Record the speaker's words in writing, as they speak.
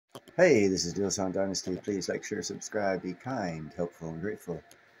Hey, this is Dealson Dynasty. Please like, share, subscribe, be kind, helpful, and grateful.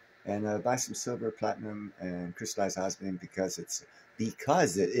 And buy some silver, platinum, and crystallized osmium because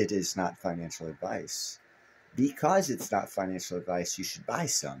it is not financial advice. Because it's not financial advice, you should buy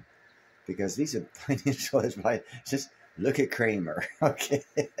some. Because these are financial advice. Just look at Kramer, okay?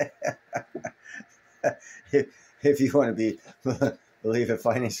 if you want to believe a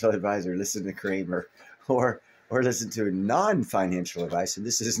financial advisor, listen to Kramer. Or listen to non-financial advice, and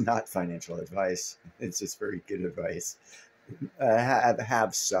this is not financial advice. It's just very good advice.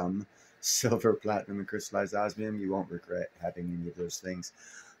 Have some silver, platinum, and crystallized osmium. You won't regret having any of those things.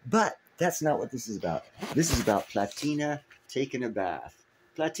 But that's not what this is about. This is about Platina taking a bath.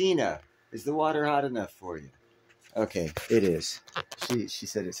 Platina, is the water hot enough for you? Okay, it is. She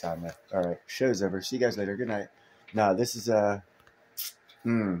said it's hot enough. All right, show's over. See you guys later. Good night. No, this is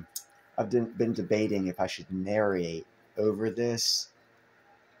I've been debating if I should narrate over this,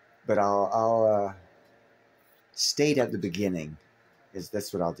 but I'll state at the beginning, is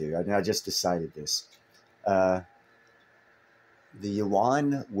that's what I'll do. I just decided this. The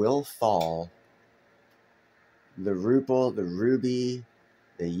yuan will fall. The ruble, the ruby,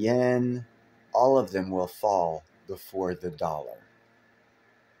 the yen, all of them will fall before the dollar.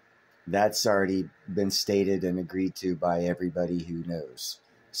 That's already been stated and agreed to by everybody who knows.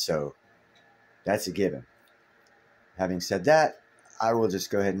 So that's a given. Having said that, I will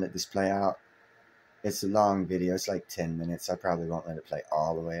just go ahead and let this play out. It's a long video. It's like 10 minutes. I probably won't let it play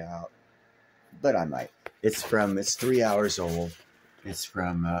all the way out, but I might. It's 3 hours old. It's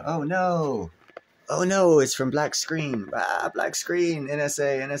from, oh no, it's from Black Screen. Black Screen,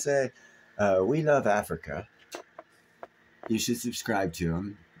 NSA. We love Africa. You should subscribe to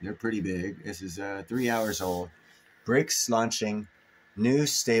them. They're pretty big. This is 3 hours old. Brics launching new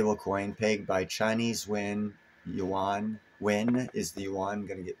stablecoin pegged by Chinese yuan. When is the yuan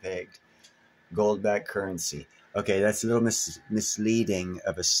going to get pegged? Gold-backed currency. Okay, that's a little misleading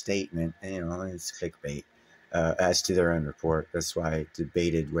of a statement. You know, it's clickbait as to their own report. That's why I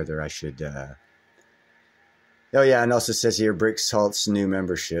debated whether I should. Oh yeah, and also says here Brics halts new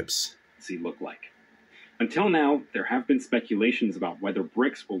memberships. Look like. Until now, there have been speculations about whether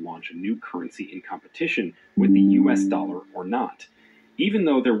Brics will launch a new currency in competition with the US dollar or not. Even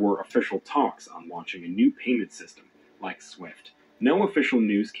though there were official talks on launching a new payment system, like SWIFT, no official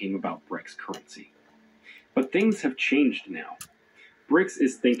news came about Brics currency. But things have changed now. Brics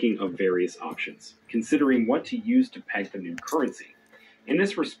is thinking of various options, considering what to use to peg the new currency. In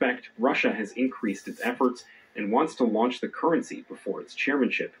this respect, Russia has increased its efforts and wants to launch the currency before its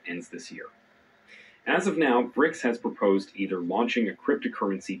chairmanship ends this year. As of now, Brics has proposed either launching a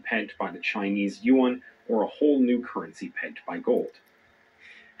cryptocurrency pegged by the Chinese yuan or a whole new currency pegged by gold.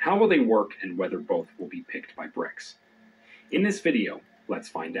 How will they work and whether both will be picked by Brics? In this video, let's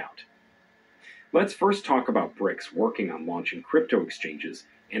find out. Let's first talk about Brics working on launching crypto exchanges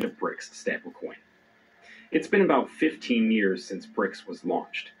and a Brics stablecoin. It's been about 15 years since Brics was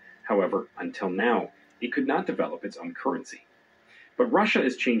launched. However, until now, it could not develop its own currency. But Russia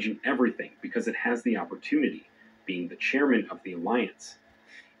is changing everything because it has the opportunity, being the chairman of the alliance.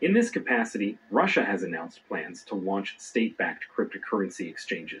 In this capacity, Russia has announced plans to launch state-backed cryptocurrency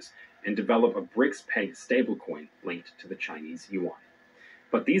exchanges and develop a Brics-pegged stablecoin linked to the Chinese yuan.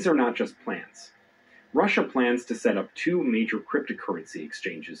 But these are not just plans. Russia plans to set up 2 major cryptocurrency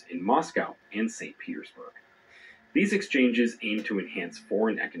exchanges in Moscow and St. Petersburg. These exchanges aim to enhance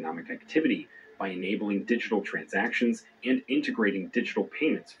foreign economic activity by enabling digital transactions and integrating digital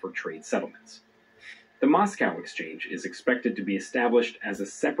payments for trade settlements. The Moscow exchange is expected to be established as a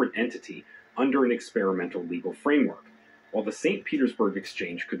separate entity under an experimental legal framework, while the St. Petersburg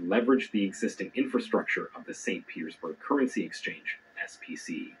exchange could leverage the existing infrastructure of the St. Petersburg Currency Exchange,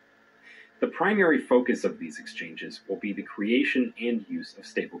 SPCE. The primary focus of these exchanges will be the creation and use of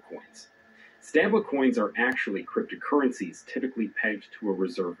stablecoins. Stablecoins are actually cryptocurrencies typically pegged to a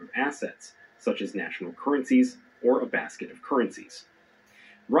reserve of assets, such as national currencies or a basket of currencies.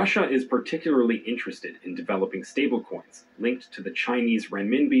 Russia is particularly interested in developing stablecoins linked to the Chinese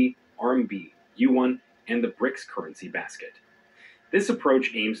renminbi, RMB, yuan, and the Brics currency basket. This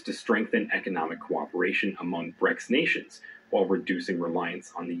approach aims to strengthen economic cooperation among Brics nations while reducing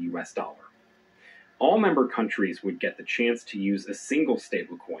reliance on the US dollar. All member countries would get the chance to use a single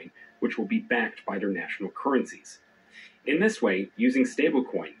stablecoin, which will be backed by their national currencies. In this way, using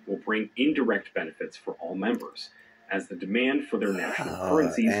stablecoin will bring indirect benefits for all members, as the demand for their national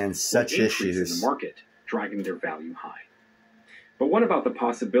currencies and such will increase issues in the market, driving their value high. But what about the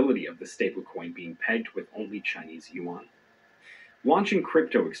possibility of the stablecoin being pegged with only Chinese yuan? Launching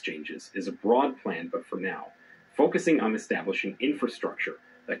crypto exchanges is a broad plan, but for now, focusing on establishing infrastructure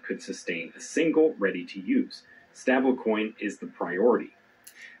that could sustain a single, ready-to-use stablecoin is the priority.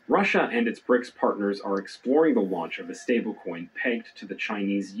 Russia and its Brics partners are exploring the launch of a stablecoin pegged to the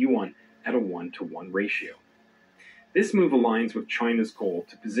Chinese yuan at a 1-to-1 ratio. This move aligns with China's goal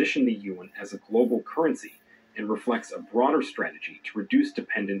to position the yuan as a global currency and reflects a broader strategy to reduce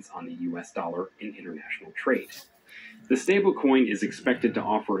dependence on the US dollar in international trade. The stablecoin is expected to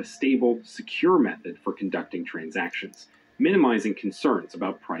offer a stable, secure method for conducting transactions, minimizing concerns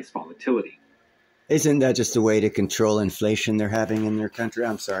about price volatility. Isn't that just a way to control inflation they're having in their country?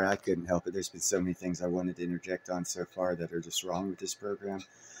 I'm sorry, I couldn't help it. There's been so many things I wanted to interject on so far that are just wrong with this program.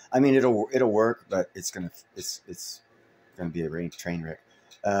 I mean, it'll work, but it's gonna be a train wreck.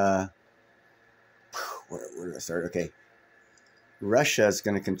 Where do I start? Okay, Russia is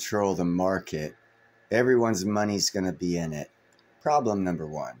going to control the market. Everyone's money's going to be in it. Problem number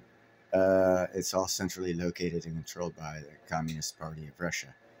one: it's all centrally located and controlled by the Communist Party of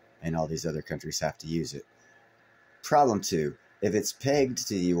Russia, and all these other countries have to use it. Problem two: if it's pegged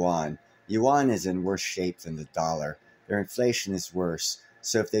to yuan, yuan is in worse shape than the dollar. Their inflation is worse.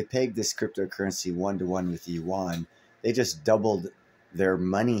 So if they peg this cryptocurrency 1-to-1 with yuan, they just doubled their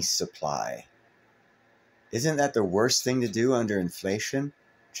money supply. Isn't that the worst thing to do under inflation?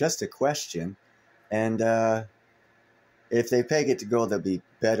 Just a question. And if they peg it to gold, they'll be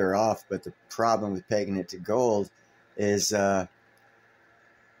better off. But the problem with pegging it to gold is the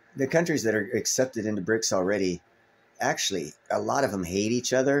countries that are accepted into Brics already, actually, a lot of them hate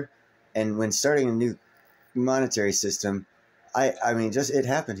each other. And when starting a new monetary system, I mean, just it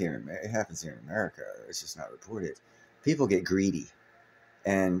happened here. It happens here in America. It's just not reported. People get greedy,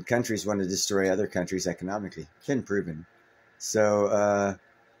 and countries want to destroy other countries economically. It's been proven. So,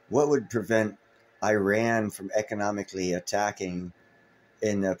 what would prevent Iran from economically attacking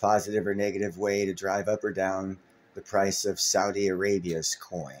in a positive or negative way to drive up or down the price of Saudi Arabia's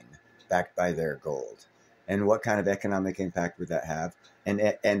coin, backed by their gold? And what kind of economic impact would that have?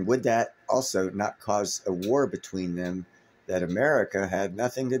 And would that also not cause a war between them that America had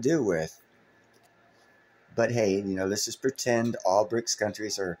nothing to do with? But hey, you know, let's just pretend all Brics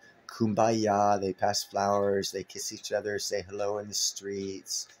countries are kumbaya. They pass flowers, they kiss each other, say hello in the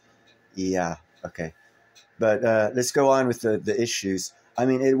streets. Yeah, okay. But let's go on with the issues. I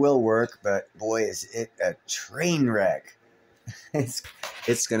mean, it will work, but boy, is it a train wreck.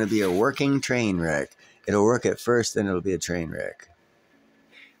 It's going to be a working train wreck. It'll work at first, then it'll be a train wreck.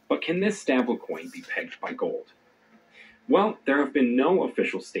 But can this stablecoin be pegged by gold? Well, there have been no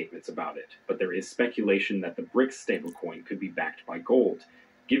official statements about it, but there is speculation that the Brics stablecoin could be backed by gold,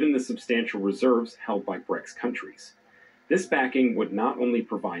 given the substantial reserves held by Brics countries. This backing would not only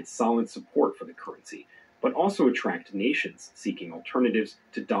provide solid support for the currency, but also attract nations seeking alternatives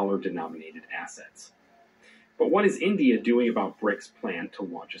to dollar-denominated assets. But what is India doing about Brics' plan to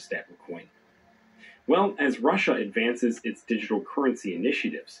launch a stablecoin? Well, as Russia advances its digital currency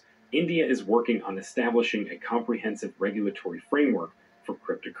initiatives, India is working on establishing a comprehensive regulatory framework for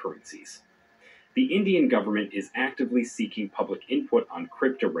cryptocurrencies. The Indian government is actively seeking public input on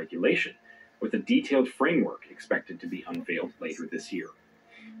crypto regulation, with a detailed framework expected to be unveiled later this year.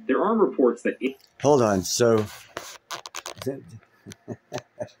 There are reports that... Hold on, so...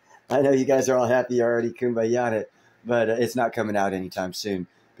 I know you guys are all happy you already kumbaya'd it, but it's not coming out anytime soon,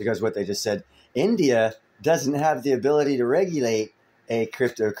 because what they just said, India doesn't have the ability to regulate a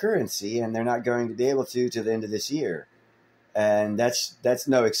cryptocurrency, and they're not going to be able to the end of this year. And that's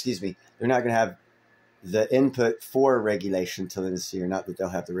no, excuse me. They're not going to have the input for regulation till this year. Not that they'll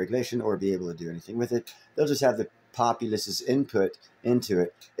have the regulation or be able to do anything with it. They'll just have the populace's input into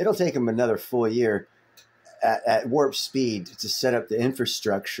it. It'll take them another full year at warp speed to set up the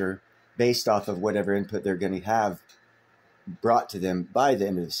infrastructure based off of whatever input they're going to have brought to them by the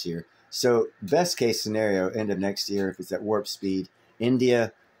end of this year. So best case scenario, end of next year, if it's at warp speed,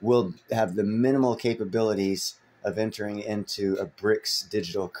 India will have the minimal capabilities of entering into a Brics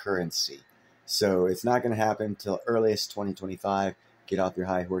digital currency. So it's not going to happen until earliest 2025. Get off your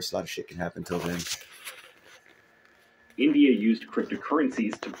high horse. A lot of shit can happen till then. India used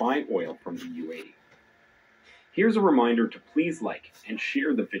cryptocurrencies to buy oil from the UAE. Here's a reminder to please like and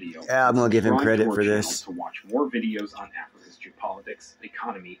share the video. Yeah, I'm going to give him credit for this. To watch more videos on Africa's geopolitics,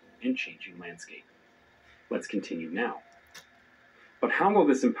 economy, and changing landscape. Let's continue now. But how will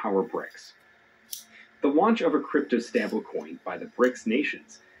this empower Brics? The launch of a crypto stablecoin by the Brics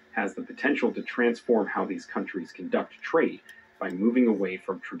nations has the potential to transform how these countries conduct trade by moving away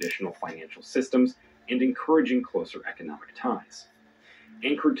from traditional financial systems and encouraging closer economic ties.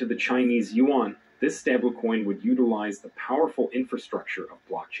 Anchored to the Chinese yuan, this stablecoin would utilize the powerful infrastructure of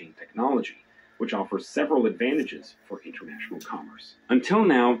blockchain technology, which offers several advantages for international commerce. Until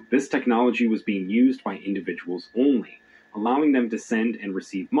now, this technology was being used by individuals only, allowing them to send and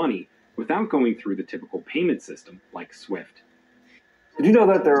receive money without going through the typical payment system like SWIFT. Did you know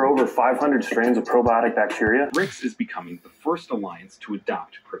that there are over 500 strains of probiotic bacteria? Brics is becoming the first alliance to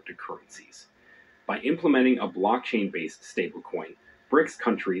adopt cryptocurrencies. By implementing a blockchain-based stablecoin, Brics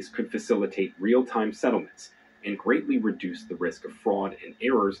countries could facilitate real-time settlements and greatly reduce the risk of fraud and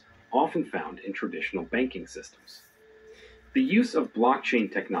errors often found in traditional banking systems. The use of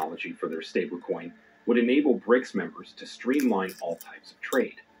blockchain technology for their stablecoin would enable Brics members to streamline all types of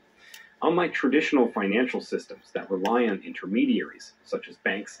trade. Unlike traditional financial systems that rely on intermediaries, such as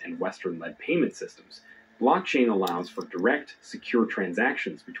banks and Western-led payment systems, blockchain allows for direct, secure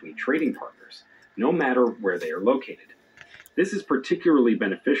transactions between trading partners, no matter where they are located. This is particularly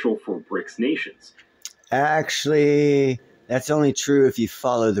beneficial for Brics nations. Actually, that's only true if you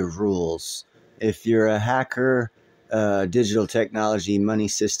follow the rules. If you're a hacker, digital technology money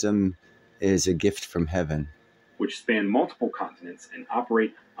system is a gift from heaven. Which span multiple continents and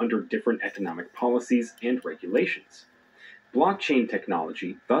operate under different economic policies and regulations. Blockchain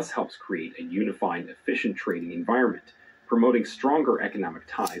technology thus helps create a unified, efficient trading environment, promoting stronger economic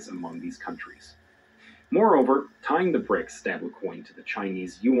ties among these countries. Moreover, tying the Brics stablecoin to the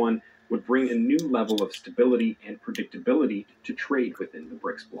Chinese yuan would bring a new level of stability and predictability to trade within the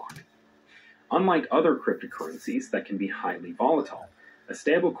Brics bloc. Unlike other cryptocurrencies that can be highly volatile, a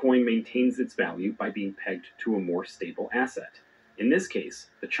stablecoin maintains its value by being pegged to a more stable asset, in this case,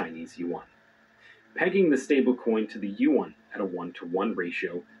 the Chinese yuan. Pegging the stablecoin to the yuan at a 1-to-1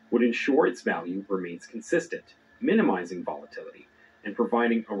 ratio would ensure its value remains consistent, minimizing volatility, and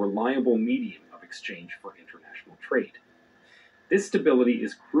providing a reliable medium of exchange for international trade. This stability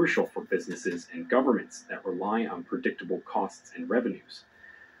is crucial for businesses and governments that rely on predictable costs and revenues.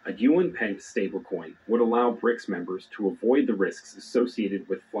 A yuan-pegged stablecoin would allow Brics members to avoid the risks associated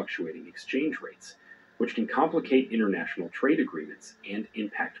with fluctuating exchange rates, which can complicate international trade agreements and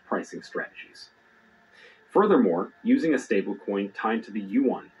impact pricing strategies. Furthermore, using a stablecoin tied to the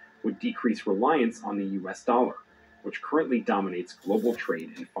yuan would decrease reliance on the US dollar, which currently dominates global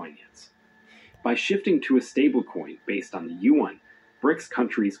trade and finance. By shifting to a stablecoin based on the yuan, Brics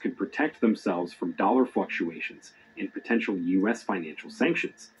countries could protect themselves from dollar fluctuations and potential U.S. financial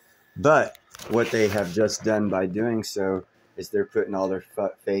sanctions. But what they have just done by doing so is they're putting all their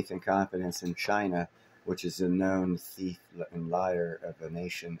faith and confidence in China, which is a known thief and liar of a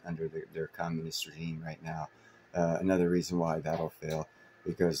nation under their communist regime right now. Another reason why that'll fail,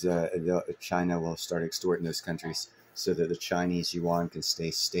 because China will start extorting those countries so that the Chinese yuan can stay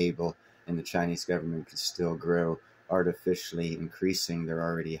stable and the Chinese government can still grow, artificially increasing their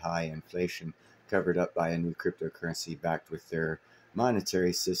already high inflation, covered up by a new cryptocurrency backed with their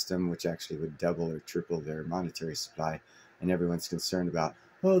monetary system, which actually would double or triple their monetary supply. And everyone's concerned about,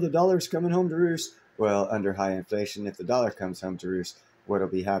 oh, the dollar's coming home to roost. Well, under high inflation, if the dollar comes home to roost, what'll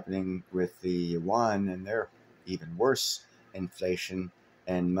be happening with the yuan and their even worse inflation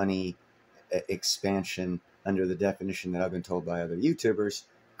and money expansion under the definition that I've been told by other YouTubers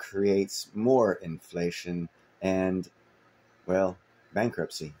creates more inflation and, well,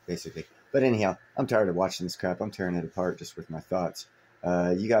 bankruptcy, basically. But anyhow, I'm tired of watching this crap. I'm tearing it apart just with my thoughts.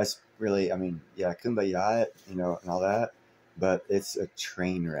 You guys really, I mean, yeah, kumbaya, and all that, but it's a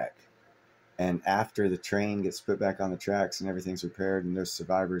train wreck. And after the train gets put back on the tracks and everything's repaired and those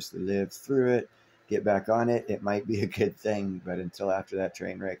survivors that live through it get back on it, it might be a good thing. But until after that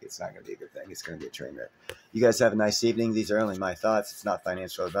train wreck, it's not going to be a good thing. It's going to be a train wreck. You guys have a nice evening. These are only my thoughts. It's not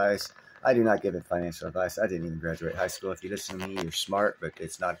financial advice. I do not give financial advice. I didn't even graduate high school. If you listen to me, you're smart, but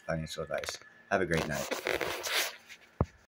it's not financial advice. Have a great night.